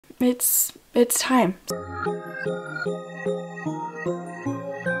it's time.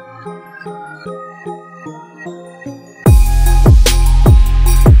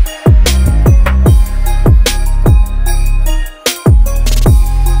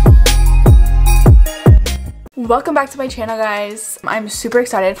 Welcome back to my channel, guys. I'm super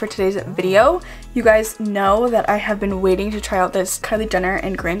excited for today's video. You guys know that I have been waiting to try out this Kylie Jenner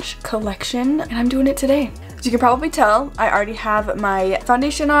and Grinch collection, and I'm doing it today. As you can probably tell, I already have my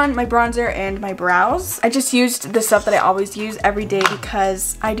foundation on, my bronzer, and my brows. I just used the stuff that I always use every day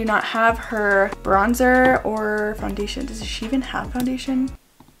because I do not have her bronzer or foundation. Does she even have foundation?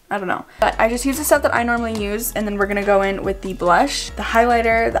 I don't know. But I just use the stuff that I normally use, and then we're gonna go in with the blush, the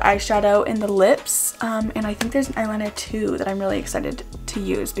highlighter, the eyeshadow, and the lips. And I think there's an eyeliner too that I'm really excited to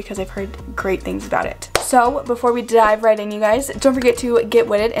use because I've heard great things about it. So before we dive right in, you guys, don't forget to get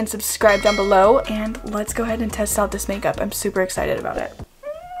witted and subscribe down below, and let's go ahead and test out this makeup. I'm super excited about it.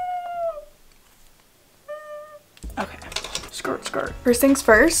 Okay, skirt. First things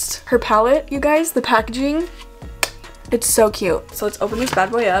first, her palette, you guys, the packaging. It's so cute. So let's open this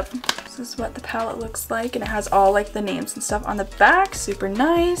bad boy up. This is what the palette looks like, and it has all like the names and stuff on the back. Super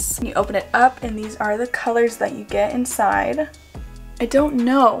nice. And you open it up, and these are the colors that you get inside. I don't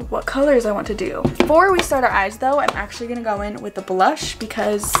know what colors I want to do. Before we start our eyes though, I'm actually gonna go in with the blush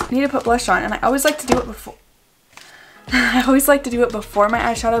because I need to put blush on, and I always like to do it before. I always like to do it before my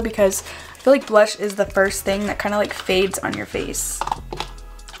eyeshadow because I feel like blush is the first thing that kind of like fades on your face.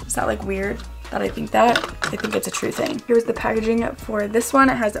 Is that like weird? That I think that? I think it's a true thing. Here's the packaging for this one.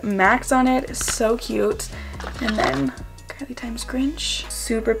 It has Max on it. It's so cute. And then Kylie x Grinch.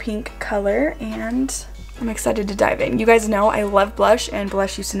 Super pink color, and I'm excited to dive in. You guys know I love blush, and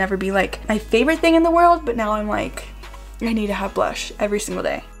blush used to never be like my favorite thing in the world, but now I'm like, I need to have blush every single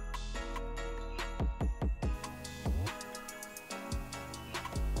day.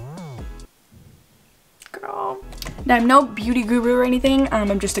 Girl. Now, I'm no beauty guru or anything.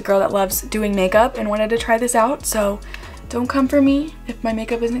 I'm just a girl that loves doing makeup and wanted to try this out, so don't come for me if my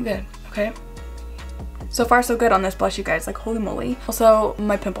makeup isn't good, okay? So far, so good on this blush, you guys. Like, holy moly. Also,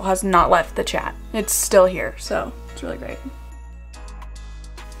 my pimple has not left the chat. It's still here, so it's really great.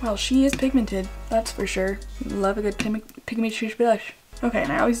 Well, she is pigmented, that's for sure. Love a good pigmented blush. Okay,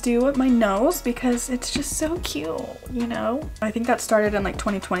 and I always do my nose because it's just so cute, you know? I think that started in like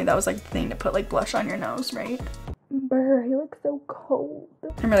 2020. That was like the thing to put like blush on your nose, right? Brr, you look so cold.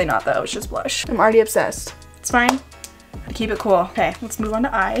 I'm really not though, it's just blush. I'm already obsessed. It's fine. Gotta keep it cool. Okay, let's move on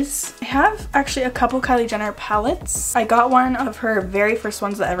to eyes. I have actually a couple Kylie Jenner palettes. I got one of her very first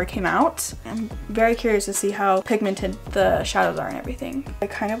ones that ever came out. I'm very curious to see how pigmented the shadows are and everything. I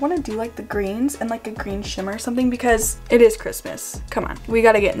kind of want to do like the greens and like a green shimmer or something because it is Christmas. Come on, we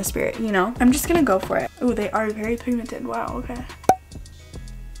gotta get in the spirit, you know? I'm just gonna go for it. Oh, they are very pigmented. Wow, okay.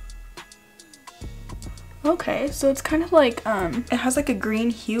 Okay, so it's kind of like, it has like a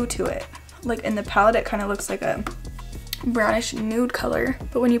green hue to it. Like in the palette, it kind of looks like a brownish nude color,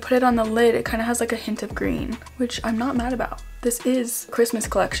 but when you put it on the lid, it kind of has like a hint of green, which I'm not mad about. This is Christmas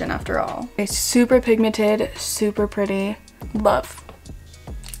collection after all. It's super pigmented, super pretty. Love.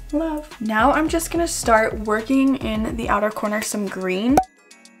 Love. Now I'm just gonna start working in the outer corner some green.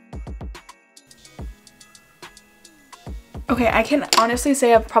 Okay, I can honestly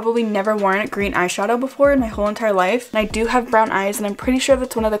say I've probably never worn green eyeshadow before in my whole entire life. And I do have brown eyes, and I'm pretty sure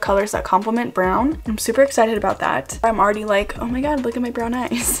that's one of the colors that complement brown. I'm super excited about that. I'm already like, oh my god, look at my brown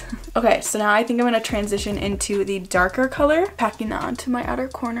eyes. Okay, so now I think I'm gonna transition into the darker color, packing that onto my outer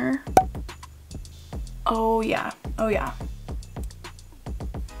corner. Oh yeah, oh yeah.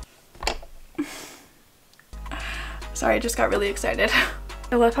 Sorry, I just got really excited.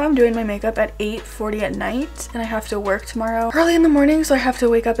 I love how I'm doing my makeup at 8:40 at night, and I have to work tomorrow early in the morning, so I have to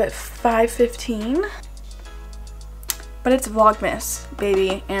wake up at 5:15. But it's Vlogmas,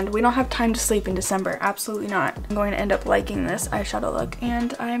 baby, and we don't have time to sleep in December. Absolutely not. I'm going to end up liking this eyeshadow look,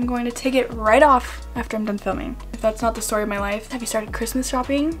 and I'm going to take it right off after I'm done filming. If that's not the story of my life, have you started Christmas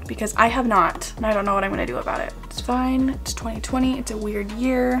shopping? Because I have not, and I don't know what I'm going to do about it. It's fine. It's 2020. It's a weird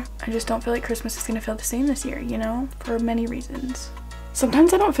year. I just don't feel like Christmas is going to feel the same this year, you know? For many reasons.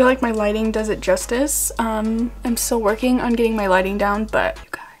 Sometimes I don't feel like my lighting does it justice. I'm still working on getting my lighting down, but you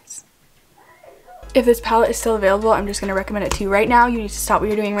guys, if this palette is still available, I'm just gonna recommend it to you right now. You need to stop what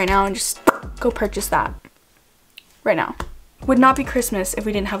you're doing right now and just go purchase that right now. Would not be Christmas if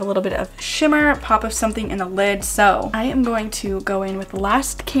we didn't have a little bit of shimmer, pop of something in the lid. So I am going to go in with the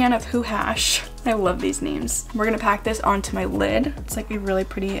last can of Who Hash. I love these names. We're gonna pack this onto my lid. It's like a really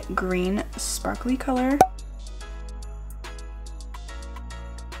pretty green sparkly color.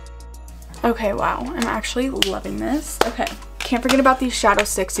 Okay, wow, I'm actually loving this. Okay, can't forget about these shadow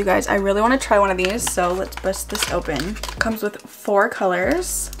sticks, you guys. I really want to try one of these, so let's bust this open. Comes with 4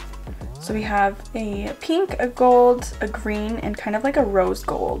 colors. So we have a pink, a gold, a green, and kind of like a rose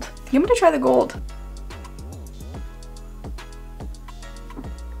gold. I think I'm gonna try the gold.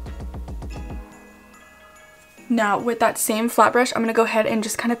 Now with that same flat brush, I'm gonna go ahead and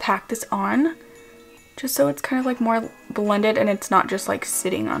just kind of pack this on, just so it's kind of like more blended and it's not just like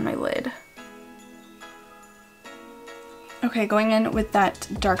sitting on my lid. Okay, going in with that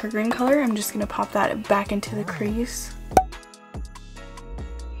darker green color, I'm just gonna pop that back into the crease.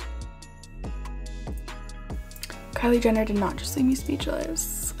 Kylie Jenner did not just leave me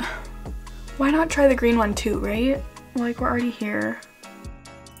speechless. Why not try the green one too, right? Like, we're already here.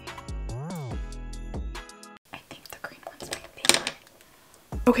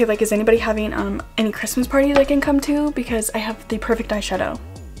 Okay, like, is anybody having any Christmas parties I can come to? Because I have the perfect eyeshadow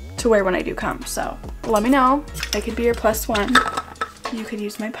to wear when I do come, so let me know. I could be your +1. You could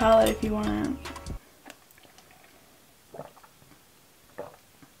use my palette if you want.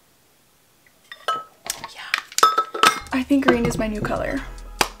 Yeah, I think green is my new color.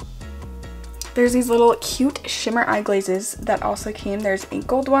 There's these little cute shimmer eye glazes that also came. There's a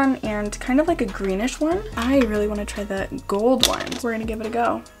gold one and kind of like a greenish one. I really want to try the gold one. We're gonna give it a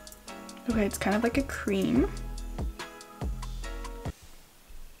go. Okay, it's kind of like a cream.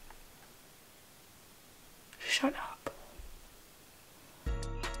 Shut up.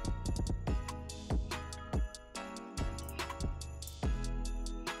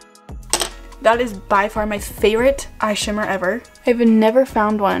 That is by far my favorite eye shimmer ever. I've never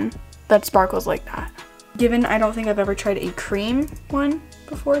found one that sparkles like that. Given I don't think I've ever tried a cream one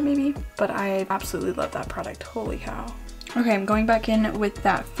before maybe, but I absolutely love that product. Holy cow. Okay, I'm going back in with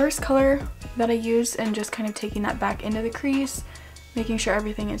that first color that I used and just kind of taking that back into the crease, making sure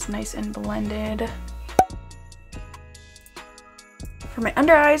everything is nice and blended. For my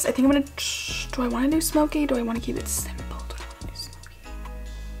under eyes, I think I'm gonna, do I want to do smoky? Do I want to keep it simple? Do I want to do smoky?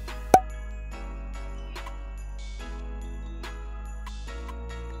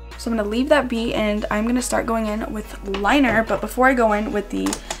 So I'm gonna leave that be and I'm gonna start going in with liner, but before I go in with the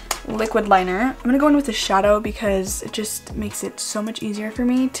liquid liner, I'm gonna go in with the shadow because it just makes it so much easier for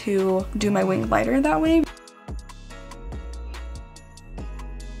me to do my wing lighter that way.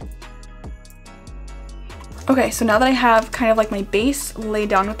 Okay, so now that I have kind of like my base laid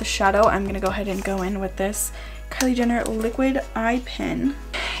down with the shadow, I'm gonna go ahead and go in with this Kylie Jenner liquid eye pen.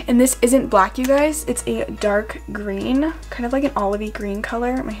 And this isn't black, you guys. It's a dark green, kind of like an olivey green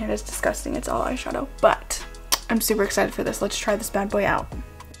color. My hand is disgusting. It's all eyeshadow, but I'm super excited for this. Let's try this bad boy out.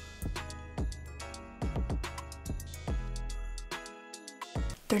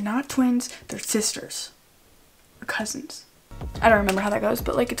 They're not twins, they're sisters. Or cousins. I don't remember how that goes,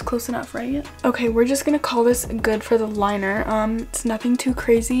 but like it's close enough, right? Okay, we're just gonna call this good for the liner. It's nothing too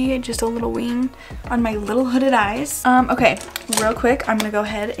crazy, just a little wing on my little hooded eyes. Okay, real quick, I'm gonna go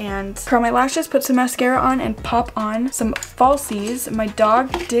ahead and curl my lashes, put some mascara on, and pop on some falsies. My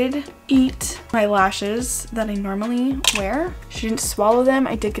dog did eat my lashes that I normally wear. She didn't swallow them.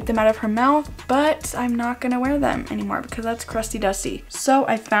 I did get them out of her mouth, but I'm not gonna wear them anymore because that's crusty dusty. So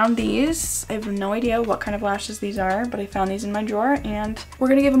I found these. I have no idea what kind of lashes these are, but I found these in my drawer and we're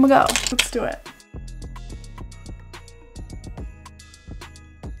gonna give them a go. Let's do it.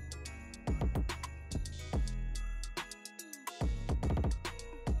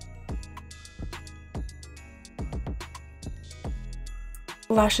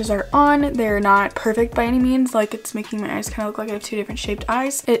 Lashes are on. They're not perfect by any means. Like, it's making my eyes kind of look like I have 2 different shaped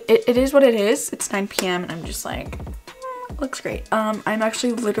eyes. It is what it is. It's 9 p.m. and I'm just like, looks great. I'm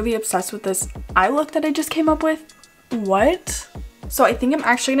actually literally obsessed with this eye look that I just came up with. What? So I think I'm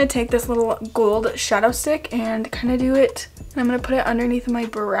actually gonna take this little gold shadow stick and kind of do it. And I'm gonna put it underneath my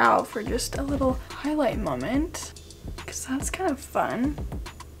brow for just a little highlight moment, because that's kind of fun.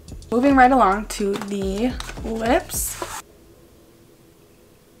 Moving right along to the lips.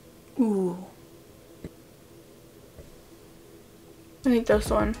 Ooh. I think this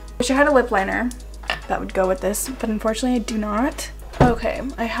one. Wish I had a lip liner that would go with this, but unfortunately I do not. Okay,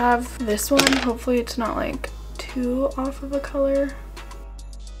 I have this one. Hopefully it's not like too off of a color.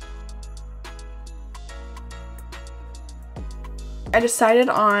 I decided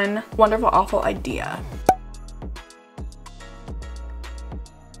on Wonderful Awful Idea.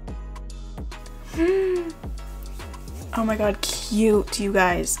 Oh my god, cute, you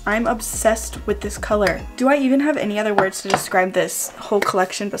guys. I'm obsessed with this color. Do I even have any other words to describe this whole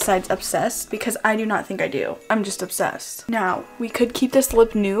collection besides obsessed? Because I do not think I do. I'm just obsessed. Now, we could keep this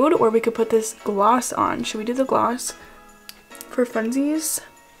lip nude or we could put this gloss on. Should we do the gloss for funsies?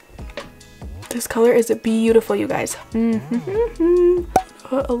 This color is beautiful, you guys.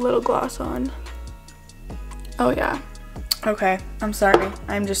 Put a little gloss on. Oh yeah. Okay, I'm sorry.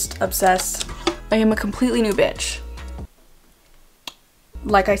 I'm just obsessed. I am a completely new bitch.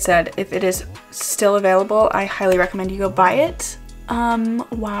 Like I said, if it is still available, I highly recommend you go buy it.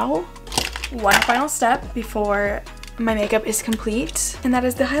 Wow. One final step before my makeup is complete, and that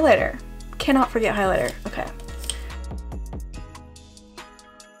is the highlighter. Cannot forget highlighter. Okay.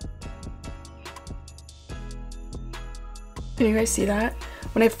 Can you guys see that?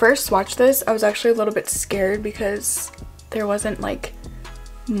 When I first swatched this, I was actually a little bit scared because there wasn't like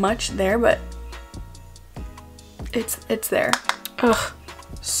much there, but it's there. Ugh,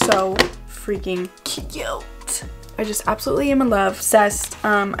 so freaking cute. I just absolutely am in love, obsessed.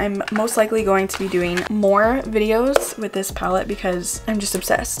 I'm most likely going to be doing more videos with this palette because I'm just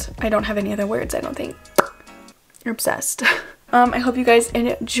obsessed. I don't have any other words, I don't think. You're obsessed. I hope you guys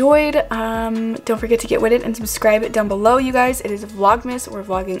enjoyed. Don't forget to get with it and subscribe down below, you guys. It is Vlogmas. We're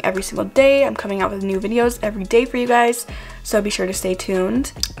vlogging every single day. I'm coming out with new videos every day for you guys, so be sure to stay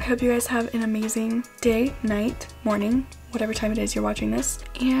tuned. I hope you guys have an amazing day, night, morning, whatever time it is you're watching this,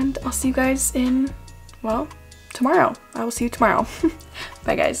 and I'll see you guys in, well, tomorrow. I will see you tomorrow.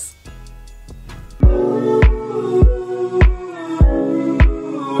 Bye, guys.